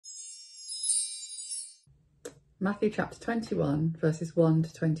Matthew chapter 21, verses 1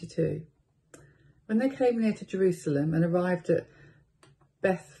 to 22. When they came near to Jerusalem and arrived at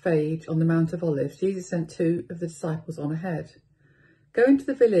Bethphage on the Mount of Olives, Jesus sent two of the disciples on ahead. "Go into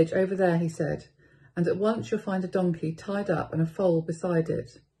the village over there," he said, "and at once you'll find a donkey tied up and a foal beside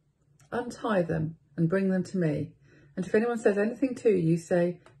it. Untie them and bring them to me. And if anyone says anything to you,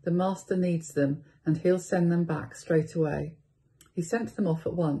 say, 'The Master needs them,' and he'll send them back straight away." He sent them off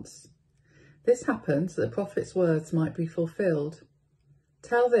at once. This happened so that the prophet's words might be fulfilled.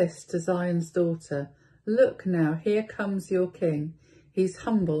 "Tell this to Zion's daughter, 'Look now, here comes your king. He's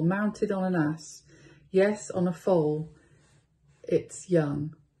humble, mounted on an ass. Yes, on a foal, its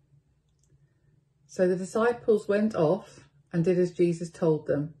young.'" So the disciples went off and did as Jesus told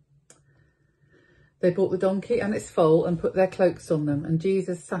them. They brought the donkey and its foal and put their cloaks on them, and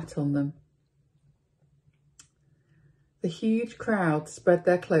Jesus sat on them. The huge crowd spread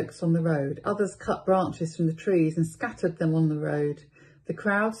their cloaks on the road. Others cut branches from the trees and scattered them on the road. The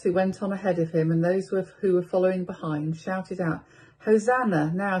crowds who went on ahead of him and those who were following behind shouted out,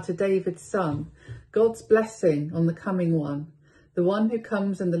 "Hosanna now to David's son. God's blessing on the coming one, the one who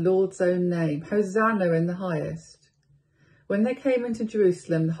comes in the Lord's own name. Hosanna in the highest." When they came into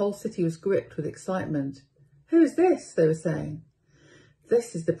Jerusalem, the whole city was gripped with excitement. "Who is this?" they were saying.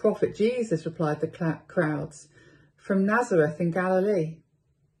 "This is the prophet Jesus," replied the crowds, "from Nazareth in Galilee."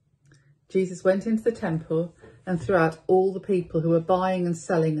 Jesus went into the temple and threw out all the people who were buying and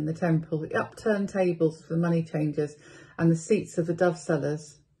selling in the temple, the upturned tables of the money changers and the seats of the dove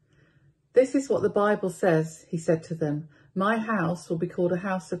sellers. "This is what the Bible says," he said to them. "My house will be called a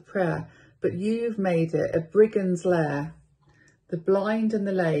house of prayer, but you've made it a brigand's lair." The blind and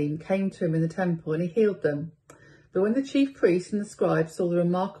the lame came to him in the temple and he healed them. But when the chief priests and the scribes saw the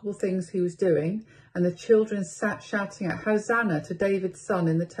remarkable things he was doing, and the children sat shouting out, "Hosanna to David's son,"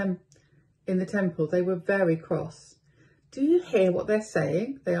 in the temple, they were very cross. "Do you hear what they're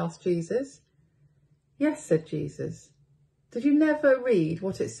saying?" they asked Jesus. "Yes," said Jesus. "Did you never read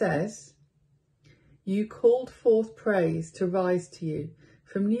what it says? 'You called forth praise to rise to you,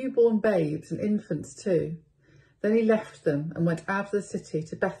 from newborn babes and infants too.'" Then he left them and went out of the city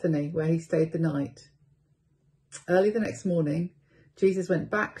to Bethany, where he stayed the night. Early the next morning, Jesus went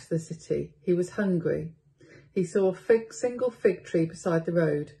back to the city. He was hungry. He saw a single fig tree beside the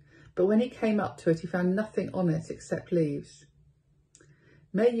road, but when he came up to it, he found nothing on it except leaves.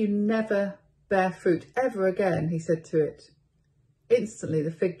 "May you never bear fruit ever again," he said to it. Instantly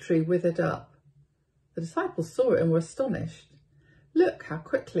the fig tree withered up. The disciples saw it and were astonished. "Look how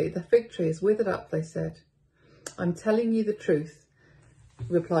quickly the fig tree is withered up," they said. "I'm telling you the truth,"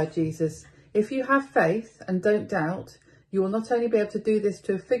 replied Jesus. "If you have faith and don't doubt, you will not only be able to do this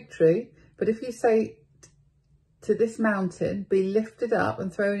to a fig tree, but if you say to this mountain, 'Be lifted up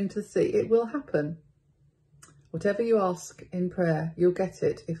and thrown into the sea,' it will happen. Whatever you ask in prayer, you'll get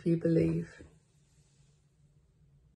it if you believe."